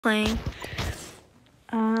playing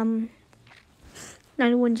 91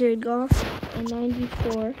 Jared Goff and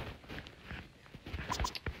 94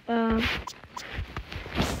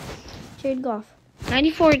 Jared Goff.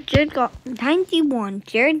 94 Jared Goff, 91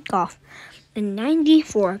 Jared Goff, and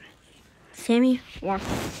 94 Sammy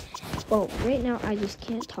Watkins. Well, right now I just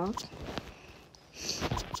can't talk.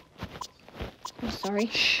 I'm sorry.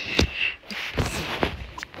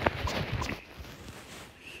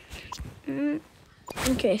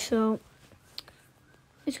 Okay, so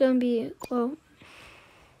it's gonna be well.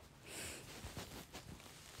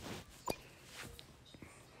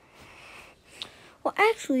 Well,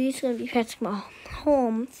 actually, it's gonna be Patrick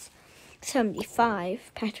Mahomes,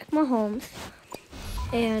 75. Patrick Mahomes,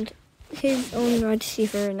 and his own wide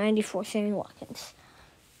receiver, 94, Sammy Watkins.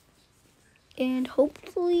 And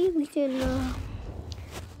hopefully we can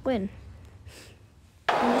win.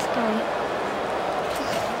 And this guy,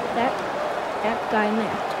 that guy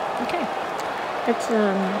left. Okay, this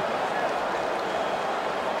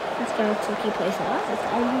guy looks like he plays a lot. This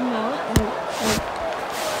I do not.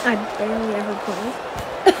 I barely ever play.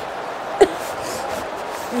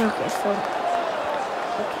 Okay, so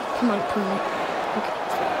come on, opponent. Okay,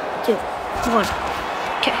 3, 2, 1.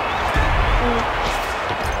 Okay.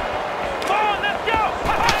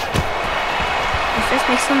 Let's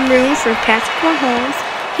make some room for Patrick Mahomes.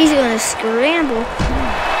 He's gonna scramble,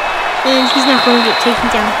 and he's not gonna get taken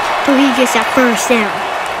down till he gets that first down.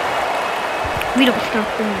 We don't stop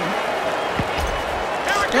winning.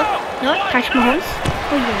 Nope, Patrick Mahomes.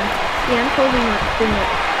 Oh yeah, I'm totally not doing it.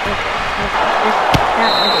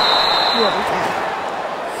 That I did. What was that?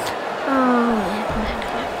 Oh man.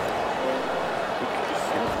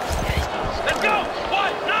 Let's go!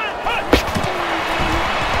 1, 9, push!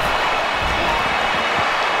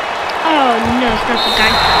 Oh no, it's not the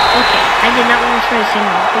guy. Okay, I did not want to throw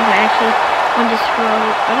Sammy Watkins. I actually wanted to throw.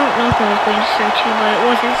 I don't know if I was going to throw two, but it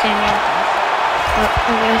wasn't Sammy Watkins. But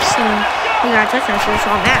I guess we got a touchdown, so it's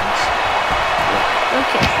all Max.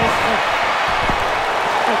 Okay, so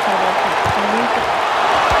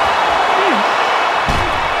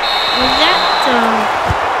was that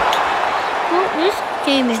well, this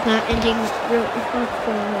game is not ending really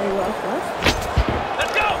well for us.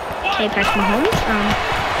 Let's go! Okay, Patrick Mahomes.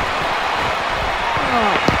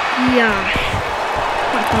 Oh yeah.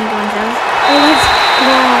 What 21 sounds? Oh, let's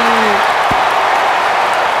go.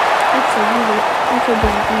 That's a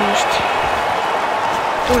good beast.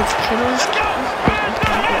 George Kittle's.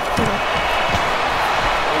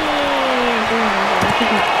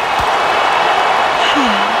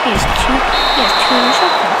 He has two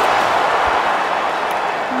interceptions.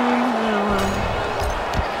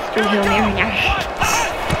 Do Hail Mary now.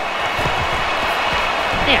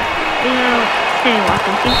 Yeah, Sammy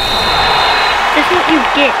Watkins. That's what you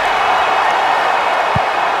get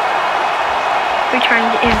for trying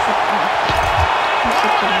to intercept me. Come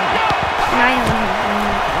on,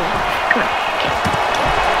 okay.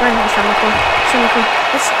 Run me, Sammy.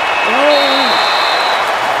 Let's go.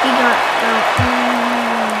 He got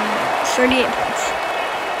 38 points.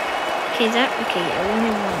 Okay, is that okay? Yeah, we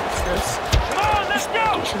need one of those. Let's do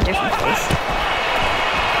some different plays.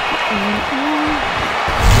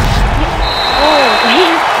 Oh,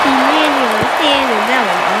 Emmanuel Sanders, that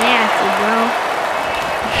was nasty, bro.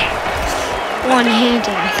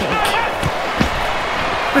 One-handed, I think.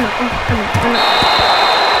 Oh no.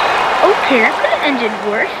 Okay, that could have ended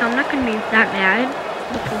worse. I'm not gonna be that mad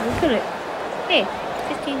because we could have. Hey,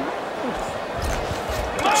 15 points.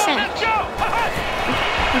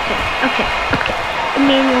 Okay.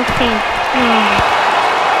 Emmanuel Sanders.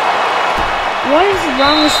 What is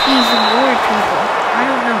wrong with these word people? I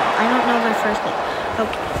don't know their first name.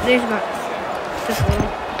 Okay, there's about this little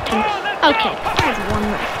team. Okay, there's one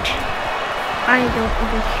left. I don't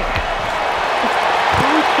even care.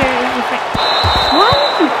 All I care is if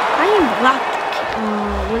I am blocked.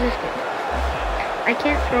 What is this? I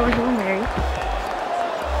can't throw a Hail Mary.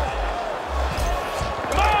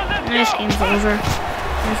 This game's over.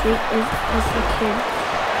 As the kid.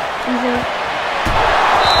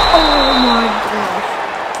 Oh my gosh.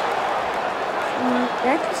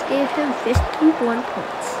 That just gave him 51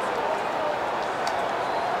 points.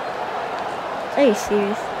 Are you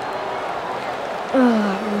serious?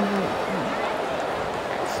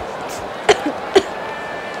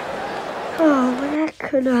 Oh, but that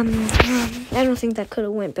could I don't think that could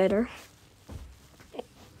have went better.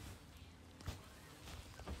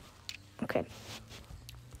 Okay.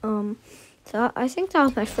 So I think that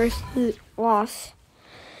was my first loss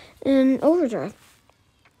in Overdrive.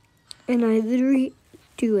 And I literally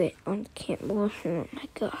do it on camera. Oh my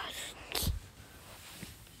gosh.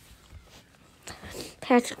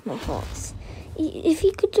 Patrick Mahomes. If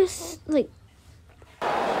he could just, like,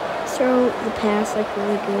 throw the pass, like,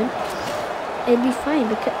 really good, it'd be fine,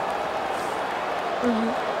 because...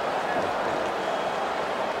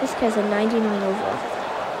 This guy's a 99 overall.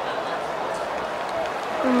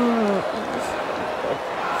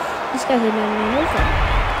 This guy's a 99 overall.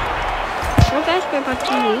 Well, guys, we're about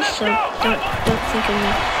to lose, so don't think of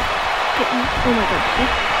me. Oh my god.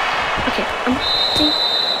 Okay,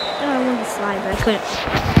 I wanted to slide, but I couldn't.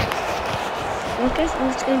 Well, guys,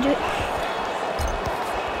 I'm just gonna do it.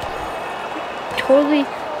 Totally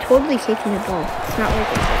taking the ball. It's not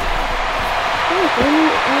like it's like, oh,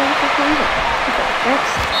 okay,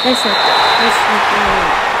 that's not good. That's not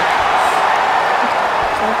good.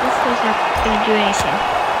 Okay, so this guy's not gonna do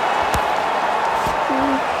anything.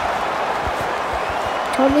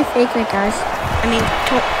 Totally fake it, guys. I mean,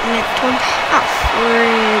 totally. Oh,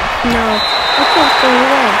 frig. No. Okay, go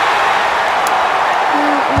away.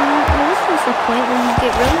 Well, this is the point when you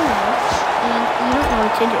get really loud and you don't know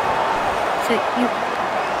what to do. So you.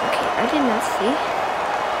 Okay, I did not see.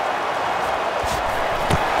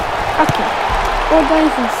 Okay. Well, don't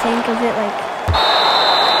even think of it like.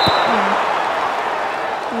 Yeah.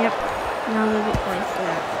 Yep. Now we'll get points for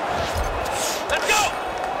that. Let's go.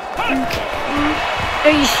 Okay. Are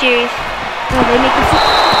you serious? No, they make it.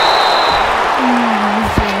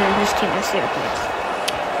 This team has 0 points.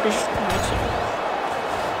 This is my team.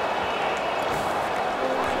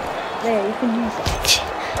 There, you can use it.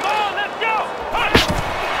 Come on, let's go.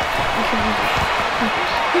 You can use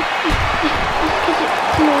it.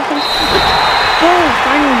 Oh,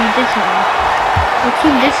 finally you did something. Our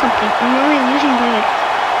team did something. And we're only losing by like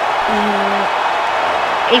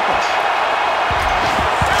 8 points.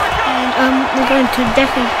 And we're going to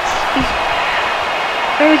definitely.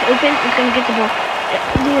 Whoever's open is going to get the ball.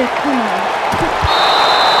 Dude, come on.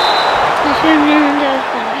 I should have known that was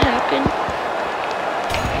going to happen.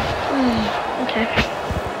 Okay.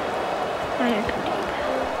 Fire deep.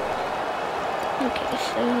 Okay,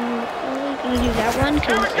 so we're going to do that one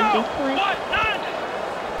because it's a big play.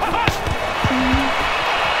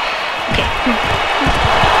 Okay.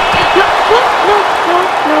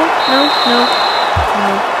 No.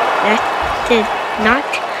 That did not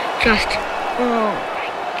just. Oh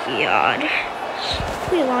my god.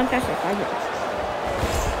 We long past like 5 minutes.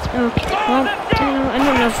 Okay, well, I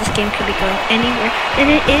don't know if this game could be going anywhere.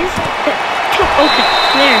 And it is. Okay,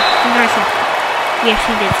 there. We got something. Yes,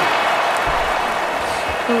 we did something.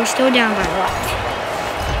 But we're still down by a lot.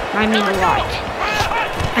 I mean a lot.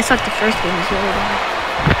 I thought the first game was really bad.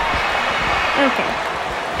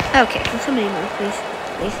 Okay, can somebody move, please?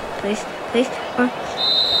 Please. Or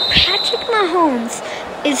Patrick Mahomes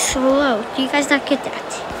is slow. Do you guys not get that?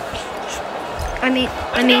 I mean,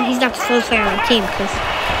 he's not the slowest player on the team because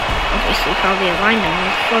obviously probably a line number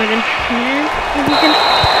is slower than him.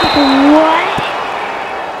 What?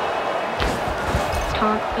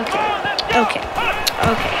 Tom. Okay.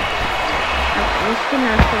 Let's get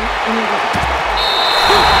out here.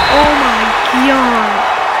 Oh my god.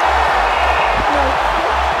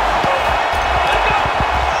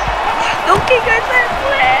 Okay, guys, let's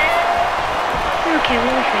play. Okay,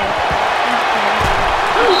 we'll fail.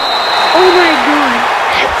 Oh my god.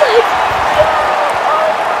 Let's go.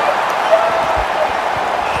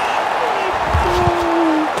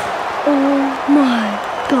 Oh my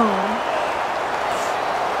god.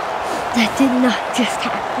 That did not just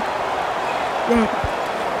happen. That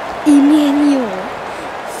Emmanuel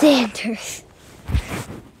Sanders.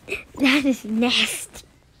 That is nasty.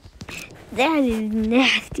 That is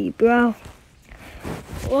nasty, bro.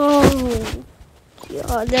 Oh,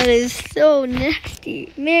 God, that is so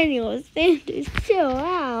nasty. Emmanuel Sanders, chill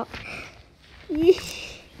out. We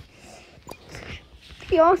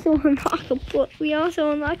also unlock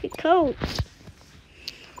a coach.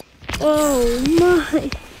 Oh my.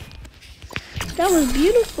 That was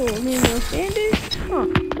beautiful, Emmanuel Sanders. Oh,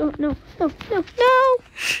 no.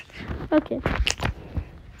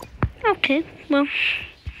 Okay, well.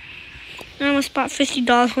 I almost bought $50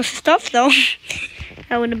 worth of stuff, though.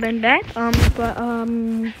 That would have been bad.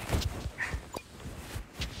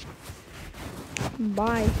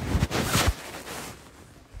 Bye.